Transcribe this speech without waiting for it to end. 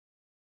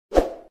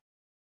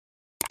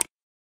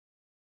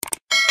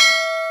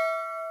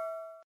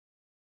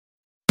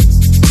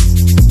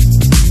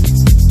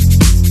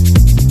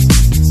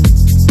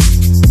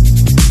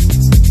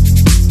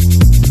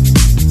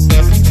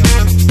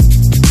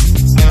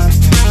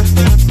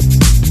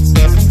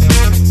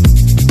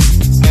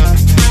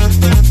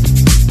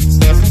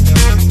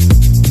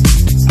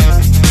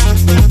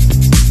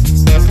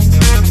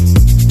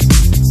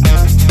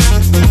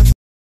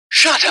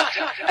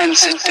and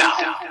sit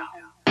down.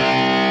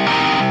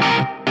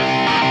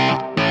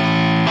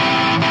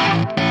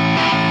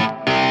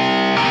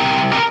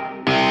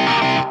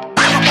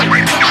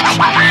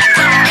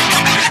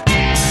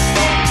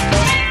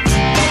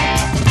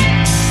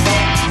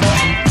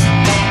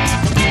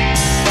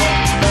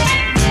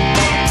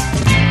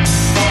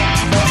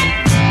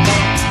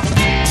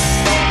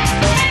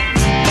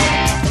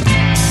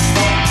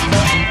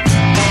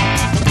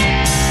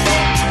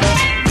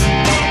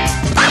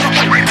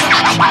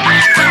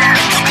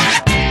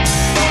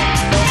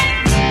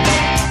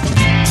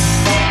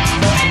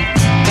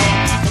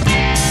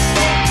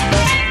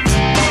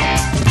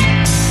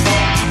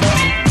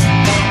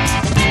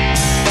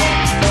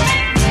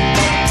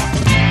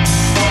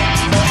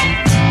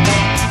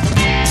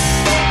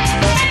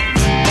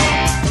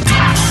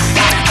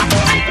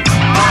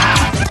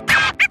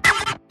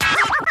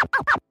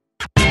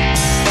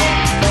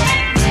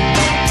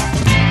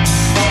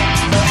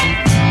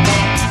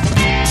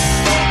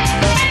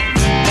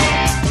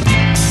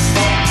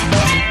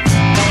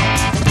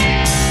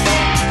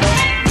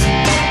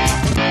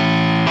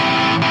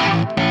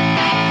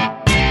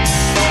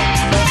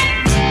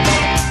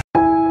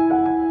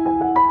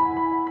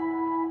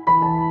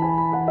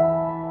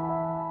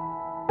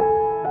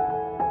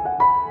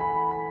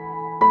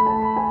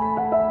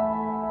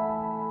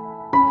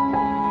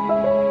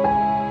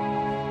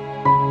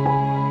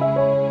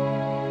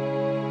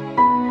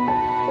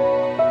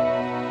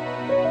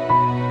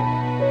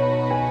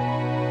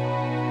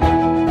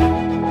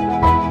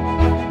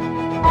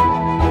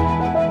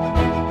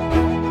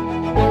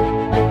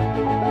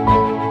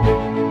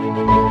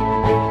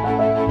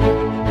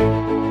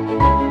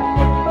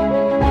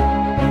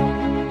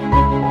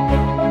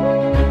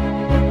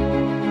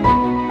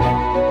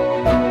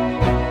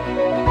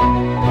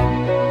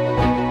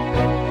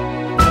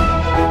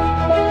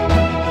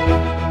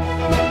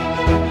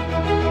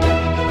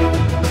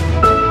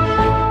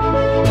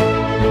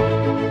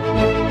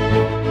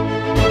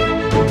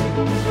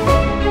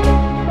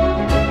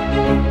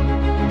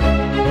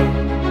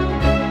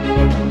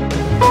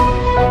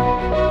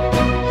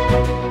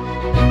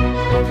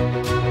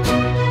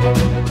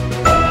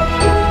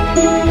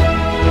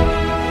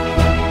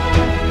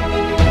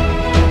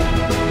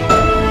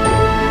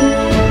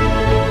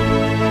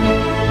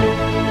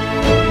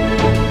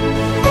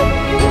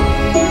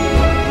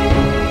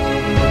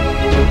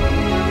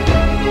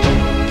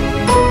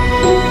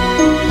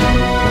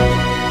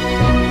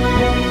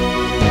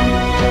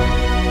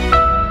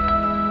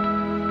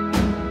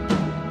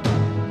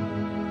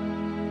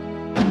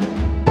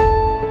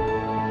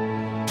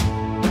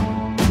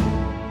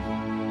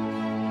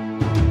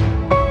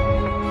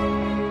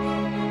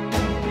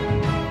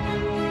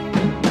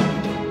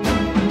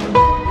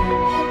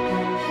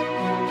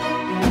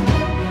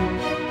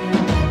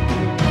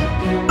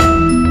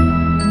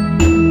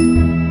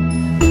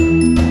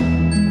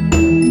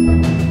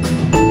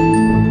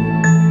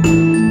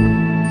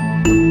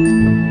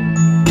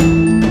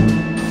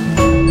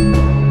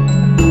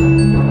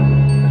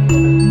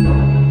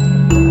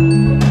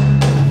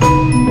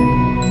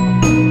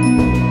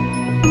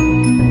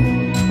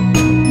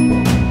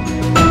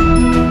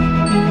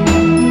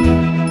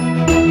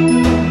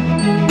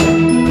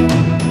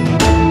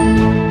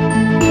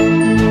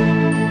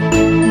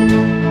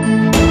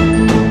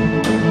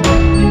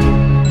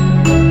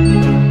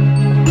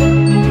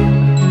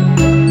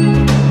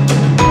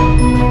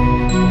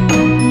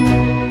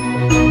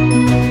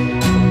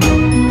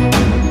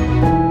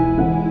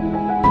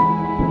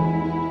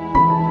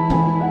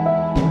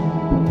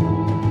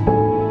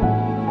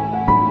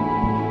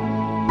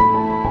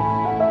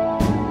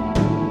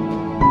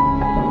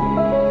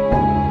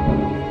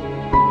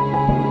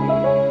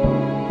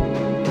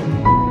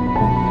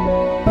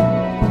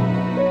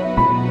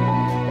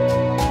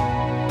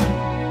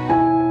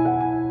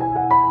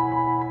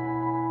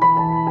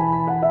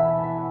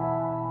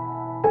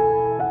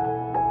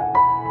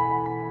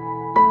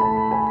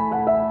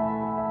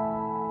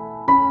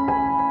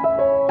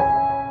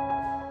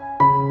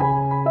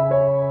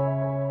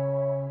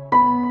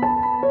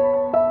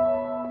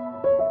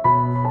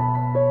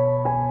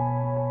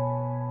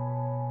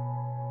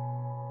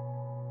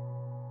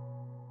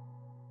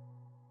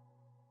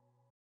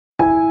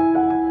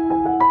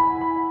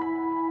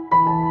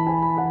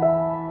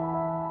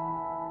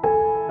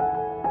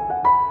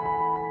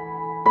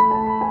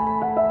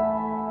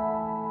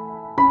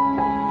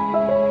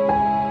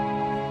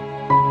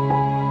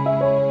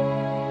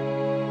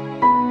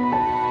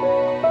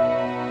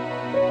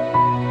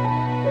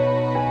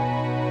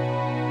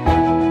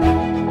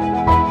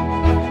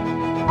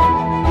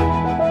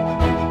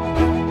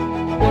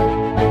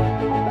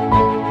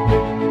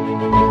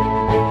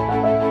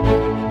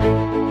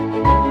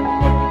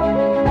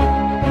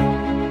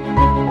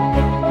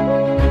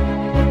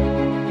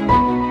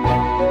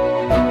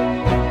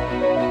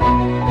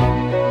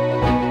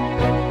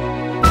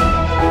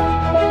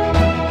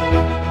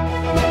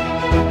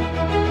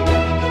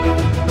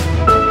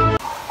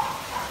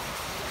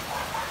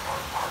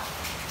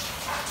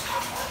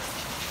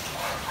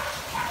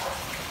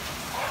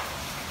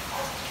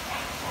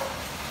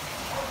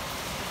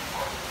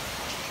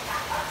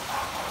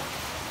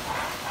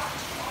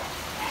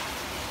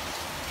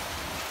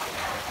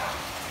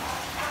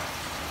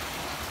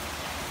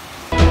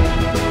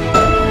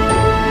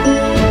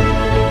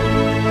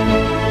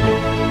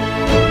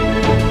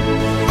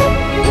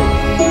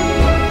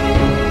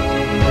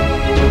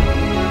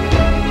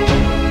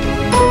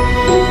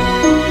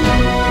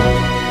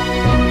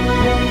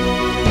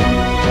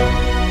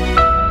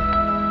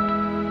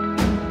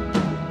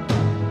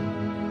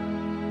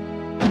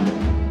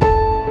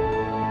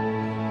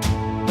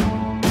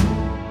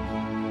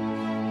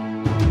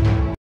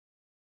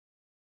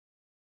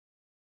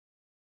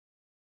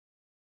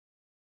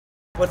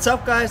 What's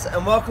up guys,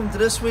 and welcome to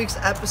this week's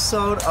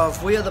episode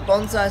of We Are The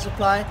Bonsai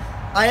Supply.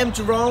 I am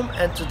Jerome,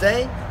 and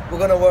today we're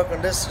going to work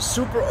on this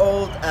super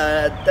old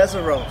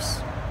desert rose.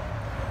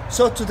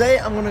 So today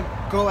I'm going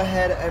to go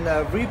ahead and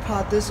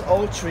repot this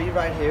old tree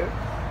right here.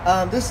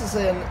 This is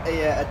an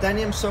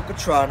Adenium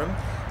Arabicum,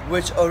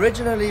 which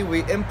originally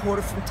we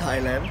imported from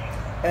Thailand,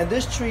 and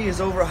this tree is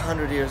over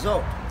 100 years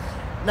old.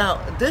 Now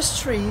this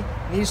tree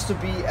needs to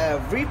be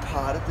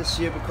repotted this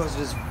year because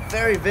it is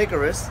very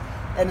vigorous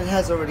and it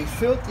has already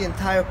filled the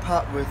entire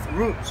pot with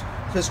roots,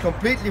 so it's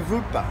completely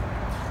root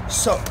bound.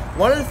 So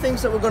one of the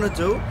things that we're going to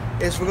do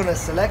is we're going to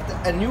select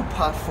a new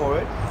pot for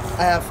it.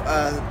 I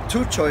have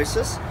two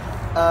choices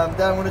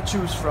that I'm going to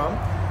choose from,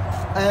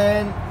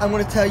 and I'm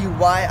going to tell you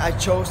why I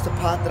chose the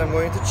pot that I'm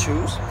going to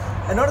choose.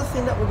 Another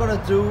thing that we're going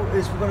to do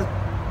is we're going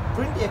to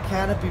bring the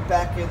canopy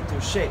back into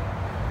shape.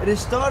 It is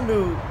starting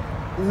to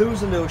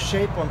lose a little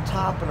shape on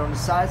top and on the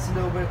sides a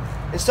little bit.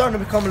 It's starting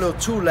to become a little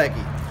too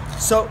leggy.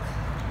 So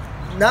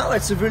now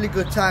it's a really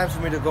good time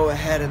for me to go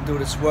ahead and do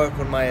this work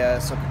on my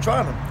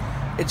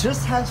Roottraining. It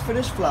just has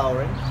finished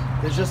flowering.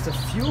 There's just a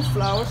few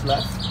flowers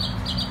left.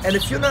 And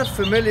if you're not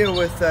familiar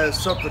with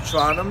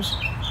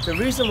Roottrainings, the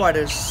reason why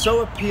they're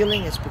so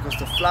appealing is because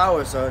the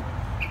flowers are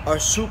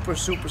super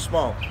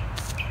small.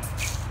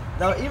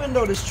 Now even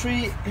though this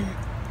tree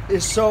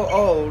is so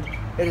old,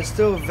 it is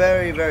still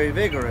very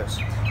vigorous,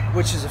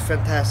 which is a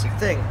fantastic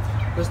thing,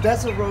 because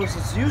desert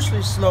roses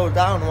usually slow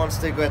down once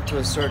they get to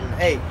a certain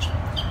age.